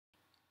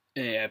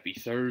Hey, happy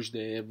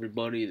Thursday,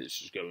 everybody.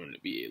 This is going to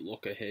be a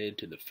look ahead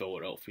to the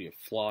Philadelphia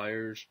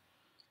Flyers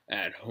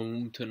at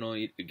home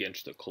tonight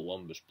against the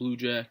Columbus Blue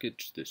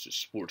Jackets. This is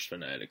Sports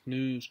Fanatic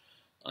News.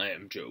 I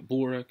am Joe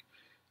Borek.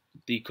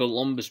 The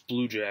Columbus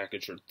Blue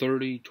Jackets are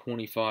 30,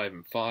 25,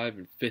 and 5,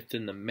 and 5th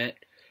in the Met,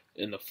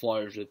 and the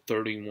Flyers are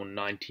 31,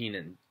 19,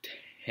 and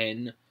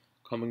 10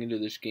 coming into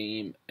this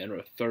game, and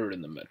are 3rd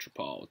in the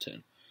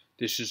Metropolitan.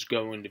 This is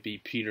going to be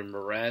Peter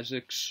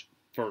Mrazek's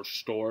first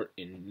start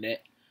in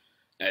net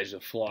as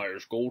a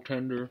Flyers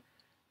goaltender.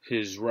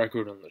 His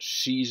record on the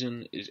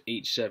season is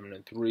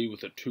 8-7-3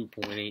 with a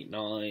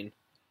 2.89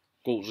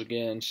 goals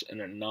against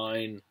and a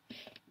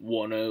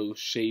 9.10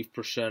 save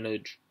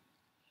percentage.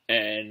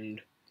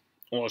 And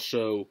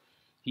also,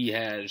 he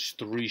has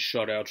 3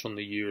 shutouts on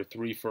the year,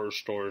 3 first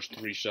stars,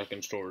 3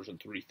 second stars, and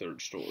 3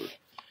 third stars.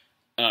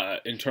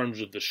 In terms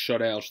of the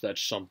shutouts,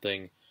 that's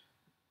something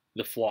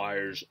the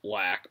Flyers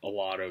lack a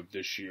lot of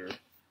this year.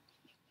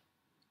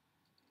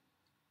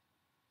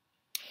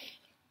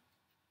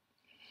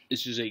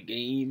 This is a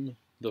game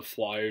the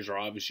Flyers are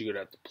obviously going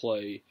to have to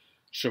play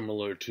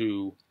similar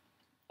to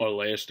our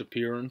last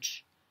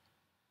appearance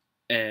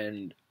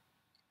and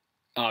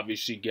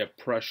obviously get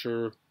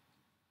pressure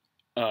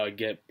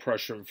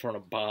in front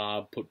of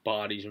Bob, put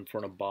bodies in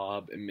front of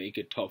Bob, and make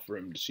it tough for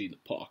him to see the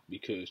puck.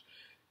 Because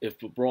if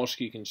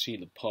Bobrovsky can see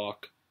the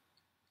puck,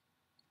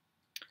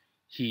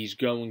 he's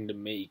going to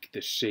make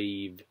the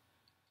save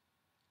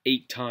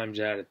 8 times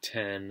out of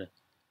 10.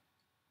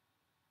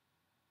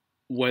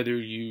 Whether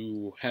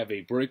you have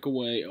a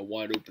breakaway, a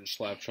wide open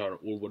slap shot,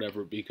 or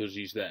whatever, because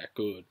he's that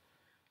good,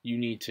 you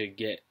need to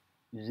get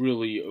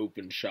really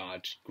open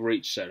shots,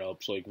 great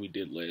setups like we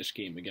did last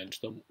game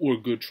against them, or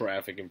good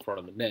traffic in front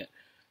of the net,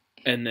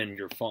 and then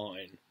you're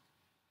fine.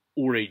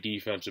 Or a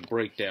defensive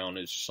breakdown,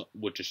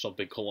 which is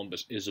something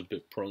Columbus is a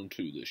bit prone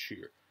to this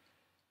year.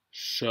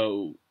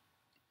 So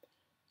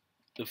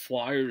the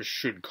Flyers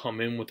should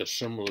come in with a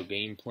similar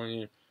game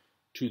plan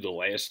to the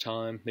last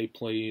time they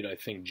played. I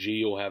think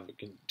G will have a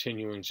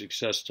continuing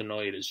success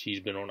tonight as he's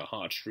been on a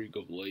hot streak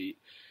of late.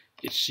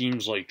 It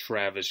seems like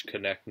Travis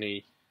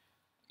Konechny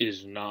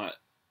is not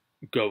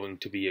going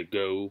to be a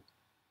go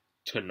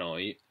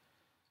tonight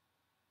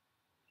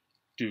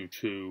due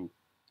to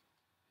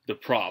the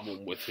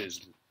problem with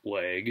his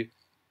leg.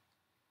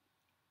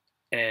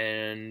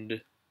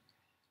 And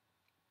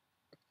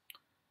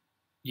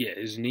yeah,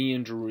 his knee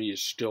injury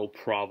is still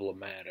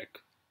problematic,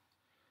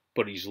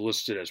 but he's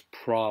listed as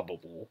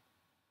probable.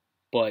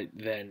 But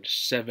then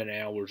 7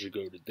 hours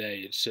ago today,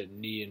 it said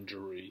knee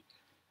injury,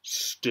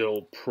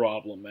 still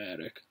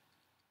problematic.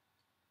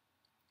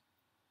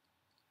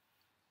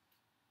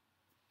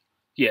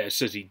 Yeah, it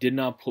says he did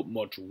not put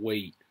much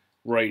weight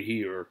right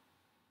here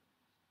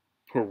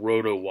per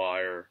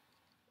RotoWire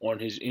on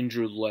his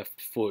injured left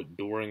foot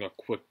during a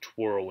quick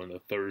twirl in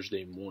the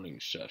Thursday morning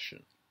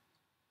session.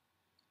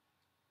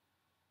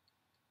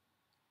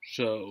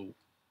 So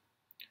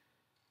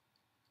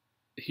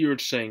here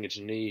it's saying it's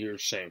knee, here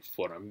it's saying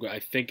foot. I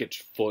think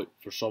it's foot.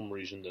 For some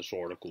reason, this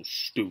article's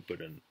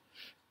stupid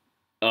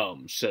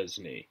and says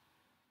knee.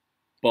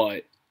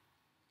 But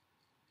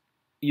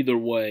either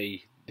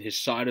way, his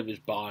side of his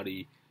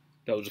body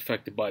that was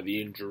affected by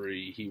the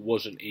injury, he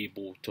wasn't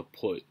able to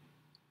put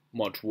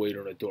much weight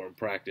on it during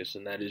practice,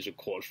 and that is a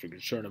cause for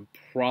concern. And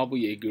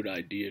probably a good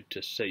idea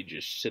to say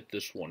just sit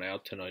this one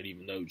out tonight,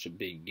 even though it's a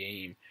big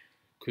game,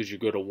 because you're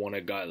going to want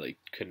a guy like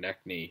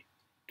Konechny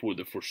for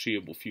the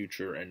foreseeable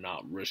future and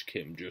not risk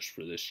him just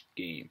for this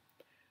game.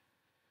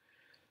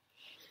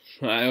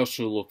 I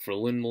also look for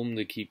Lindblom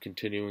to keep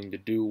continuing to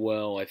do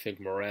well. I think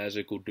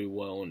Mrazek will do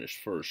well in his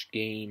first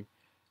game.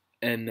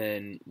 And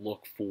then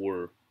look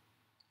for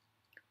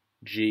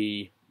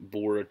G,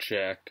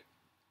 Voracek.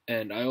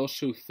 And I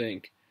also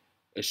think,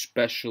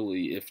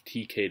 especially if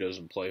TK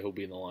doesn't play, he'll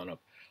be in the lineup.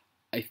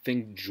 I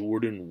think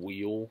Jordan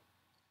Weal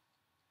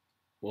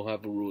will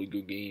have a really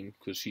good game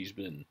because he's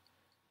been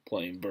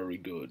playing very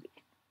good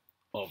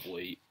of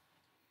late.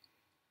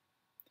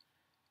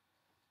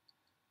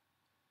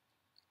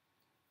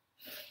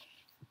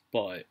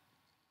 But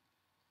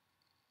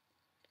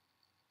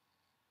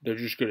they're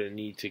just going to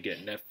need to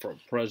get net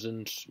front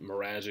presence.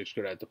 Mrazek's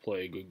going to have to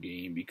play a good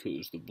game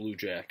because the Blue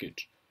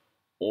Jackets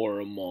are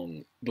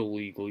among the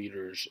league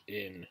leaders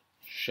in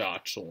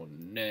shots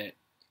on net.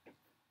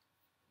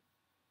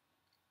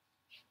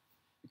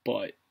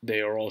 But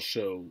they are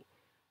also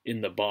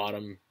in the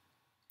bottom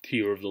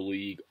tier of the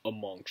league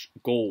amongst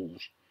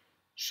goals.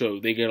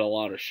 So they get a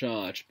lot of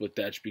shots, but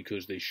that's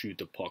because they shoot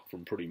the puck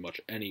from pretty much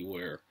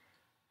anywhere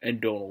and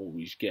don't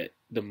always get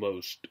the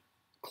most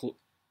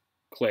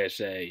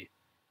Class A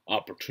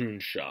opportune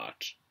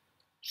shots.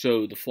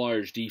 So the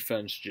Flyers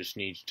defense just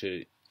needs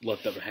to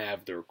let them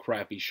have their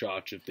crappy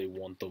shots if they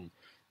want them,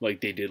 like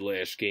they did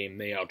last game.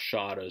 They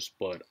outshot us,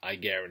 but I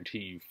guarantee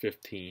you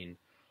 15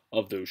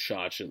 of those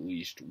shots at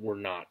least were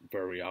not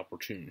very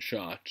opportune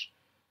shots.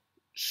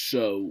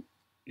 So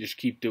just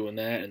keep doing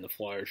that, and the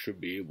Flyers should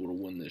be able to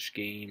win this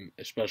game,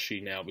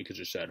 especially now because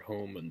it's at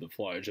home, and the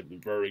Flyers have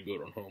been very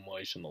good on home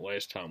ice, and the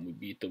last time we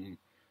beat them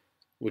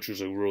which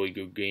was a really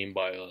good game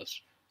by us,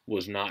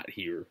 was not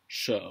here.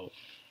 So,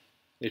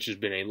 it's just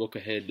been a look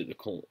ahead to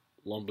the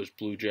Columbus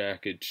Blue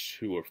Jackets,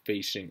 who are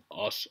facing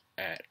us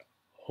at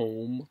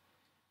home.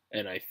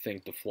 And I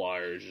think the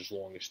Flyers, as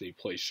long as they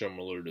play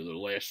similar to their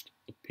last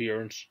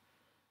appearance,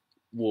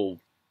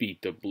 will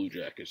beat the Blue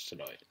Jackets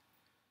tonight.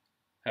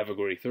 Have a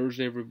great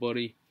Thursday,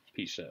 everybody.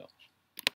 Peace out.